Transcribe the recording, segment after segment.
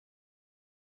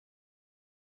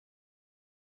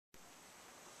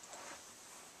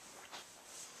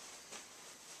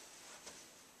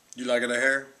You liking the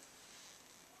hair?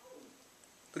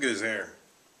 Look at his hair.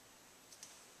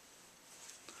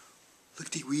 Look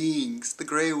at the wings, the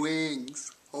gray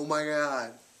wings. Oh my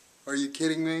god. Are you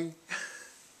kidding me?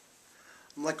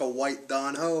 I'm like a white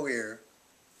Don Ho here.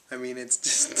 I mean, it's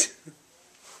just...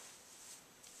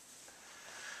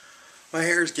 My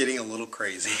hair's getting a little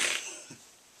crazy.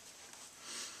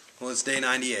 Well, it's day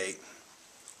 98.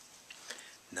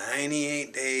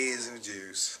 98 days of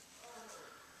juice.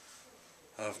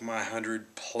 Of my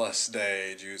 100+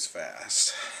 day juice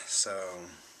fast. So,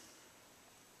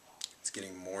 it's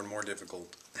getting more and more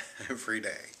difficult every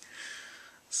day.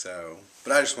 So,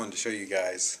 but I just wanted to show you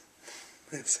guys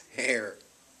this hair.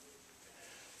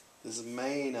 This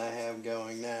mane I have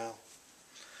going now.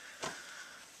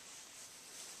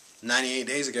 98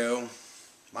 days ago,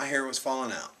 my hair was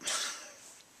falling out.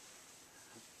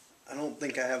 I don't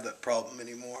think I have that problem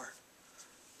anymore.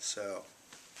 So,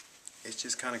 it's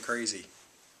just kind of crazy.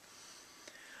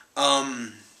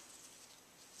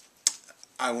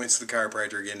 I went to the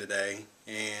chiropractor again today,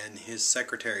 and his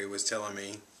secretary was telling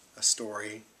me a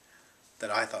story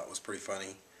that I thought was pretty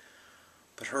funny.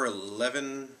 But her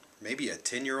 11, maybe a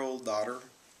 10-year-old daughter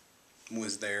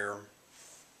was there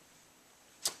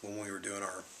when we were doing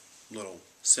our little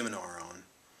seminar on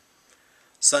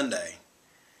Sunday.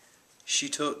 She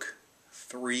took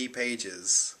 3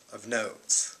 pages of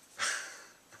notes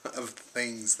of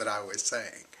things that I was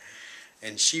saying.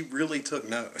 And she really took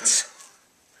notes.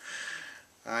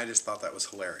 I just thought that was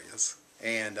hilarious.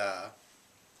 And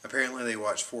apparently they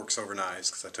watched Forks Over Knives,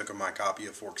 because I took them my copy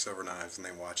of Forks Over Knives and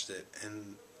they watched it.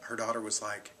 And her daughter was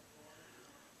like,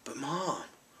 "But Mom,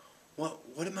 what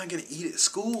am I going to eat at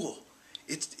school?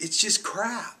 It's just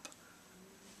crap.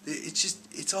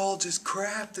 It's all just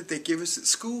crap that they give us at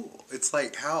school." It's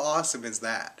like, how awesome is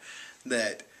that?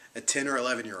 That a 10 or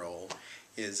 11-year-old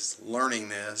is learning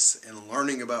this and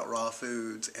learning about raw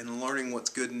foods and learning what's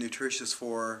good and nutritious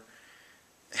for her.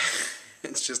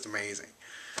 It's just amazing.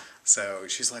 So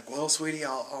she's like, "Well, sweetie,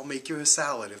 I'll make you a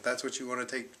salad if that's what you want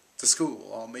to take to school.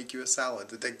 I'll make you a salad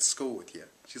to take to school with you."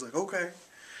 She's like, "Okay."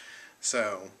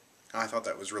 So I thought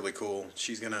that was really cool.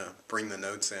 She's gonna bring the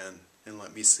notes in and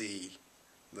let me see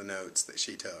the notes that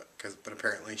she took. But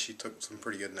apparently she took some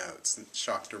pretty good notes and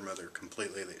shocked her mother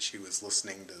completely that she was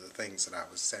listening to the things that I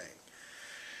was saying.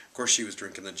 Of course, she was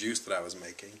drinking the juice that I was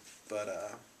making.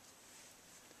 But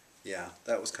yeah,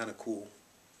 that was kind of cool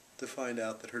to find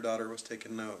out that her daughter was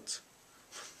taking notes.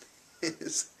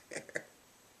 His hair.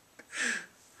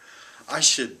 I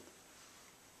should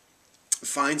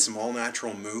find some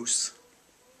all-natural mousse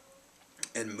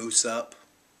and mousse up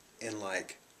and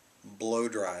like blow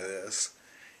dry this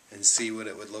and see what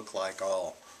it would look like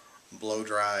all blow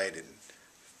dried and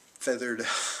feathered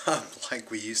up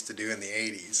like we used to do in the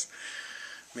 80s.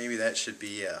 Maybe that should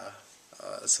be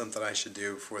something I should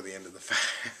do before the end of the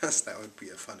fast. That would be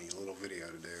a funny little video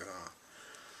to do, huh?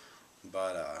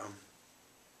 But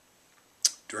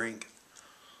drink.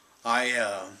 I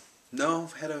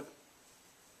had a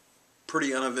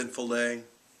pretty uneventful day.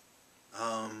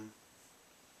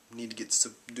 Need to get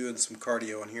doing some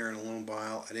cardio in here in a little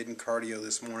while. I didn't cardio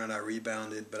this morning. I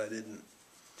rebounded, but I didn't.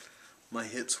 My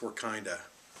hips were kind of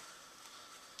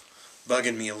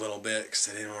bugging me a little bit because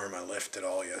I didn't wear my lift at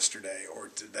all yesterday or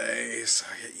today, so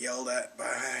I get yelled at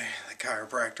by the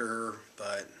chiropractor.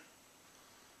 But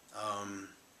I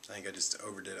think I just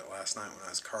overdid it last night when I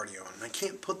was cardioing. And I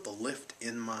can't put the lift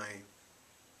in my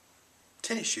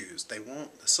tennis shoes. They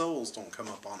won't. The soles don't come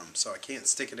up on them, so I can't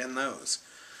stick it in those.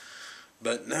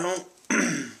 But no,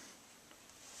 I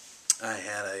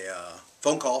had a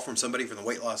phone call from somebody from the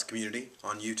weight loss community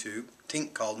on YouTube.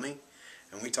 Tink called me,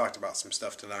 and we talked about some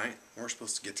stuff tonight. We're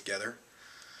supposed to get together.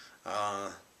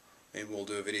 Maybe we'll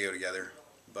do a video together.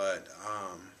 But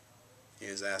he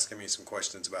was asking me some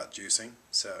questions about juicing.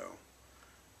 So,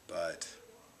 but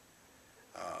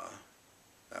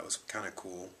that was kind of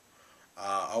cool.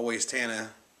 Always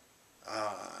Tana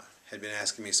had been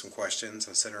asking me some questions.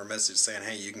 I sent her a message saying,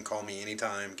 "Hey, you can call me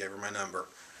anytime." Gave her my number.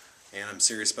 And I'm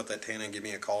serious about that, Tana. Give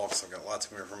me a call because I've got lots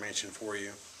of information for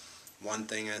you. One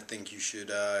thing I think you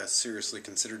should seriously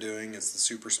consider doing is the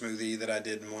super smoothie that I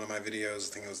did in one of my videos.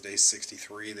 I think it was day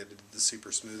 63 that I did the super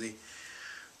smoothie.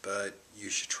 But you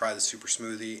should try the super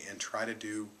smoothie and try to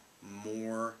do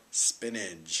more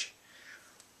spinach.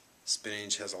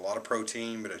 Spinach has a lot of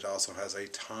protein, but it also has a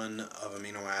ton of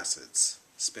amino acids.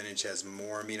 Spinach has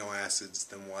more amino acids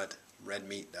than what red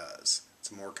meat does.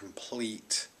 It's more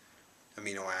complete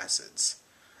amino acids.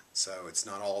 So it's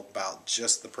not all about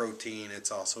just the protein,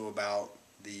 it's also about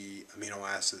the amino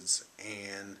acids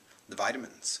and the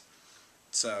vitamins.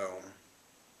 So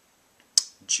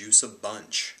juice a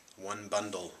bunch, one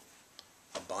bundle,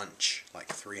 a bunch, like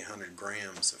 300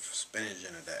 grams of spinach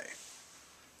in a day.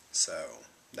 So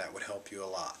that would help you a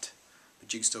lot.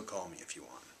 But you can still call me if you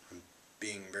want. I'm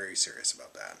being very serious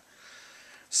about that.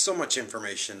 So much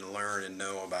information to learn and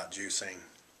know about juicing.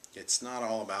 It's not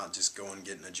all about just going and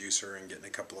getting a juicer and getting a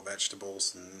couple of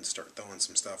vegetables and start throwing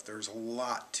some stuff. There's a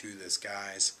lot to this,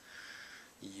 guys.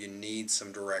 You need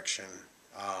some direction.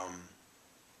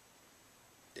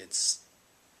 It's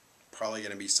probably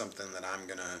going to be something that I'm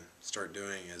going to start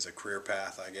doing as a career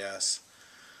path, I guess,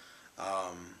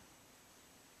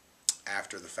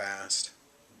 after the fast.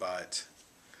 But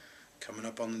coming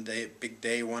up on the big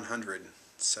day 100,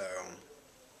 so,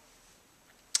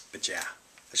 but yeah,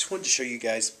 I just wanted to show you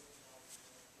guys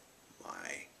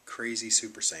my crazy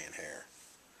Super Saiyan hair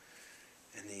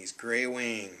and these gray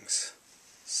wings.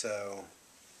 So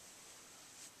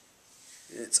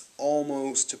it's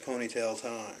almost to ponytail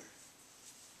time.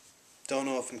 Don't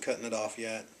know if I'm cutting it off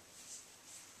yet.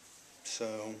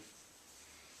 So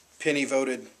Penny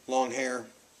voted long hair.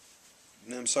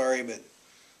 And I'm sorry, but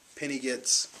Penny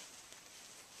counts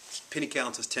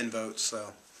as 10 votes,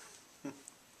 so.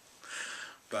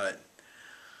 But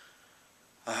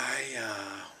I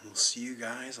will see you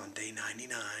guys on day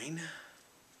 99.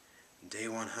 Day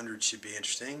 100 should be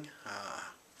interesting.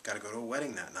 Got to go to a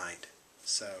wedding that night.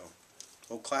 So,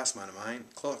 old classmate of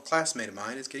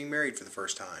mine is getting married for the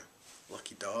first time.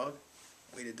 Lucky dog.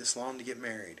 Waited this long to get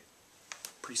married.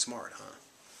 Pretty smart, huh?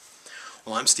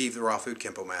 Well, I'm Steve, the Raw Food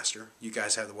Kempo Master. You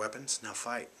guys have the weapons. Now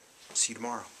fight. See you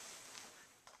tomorrow.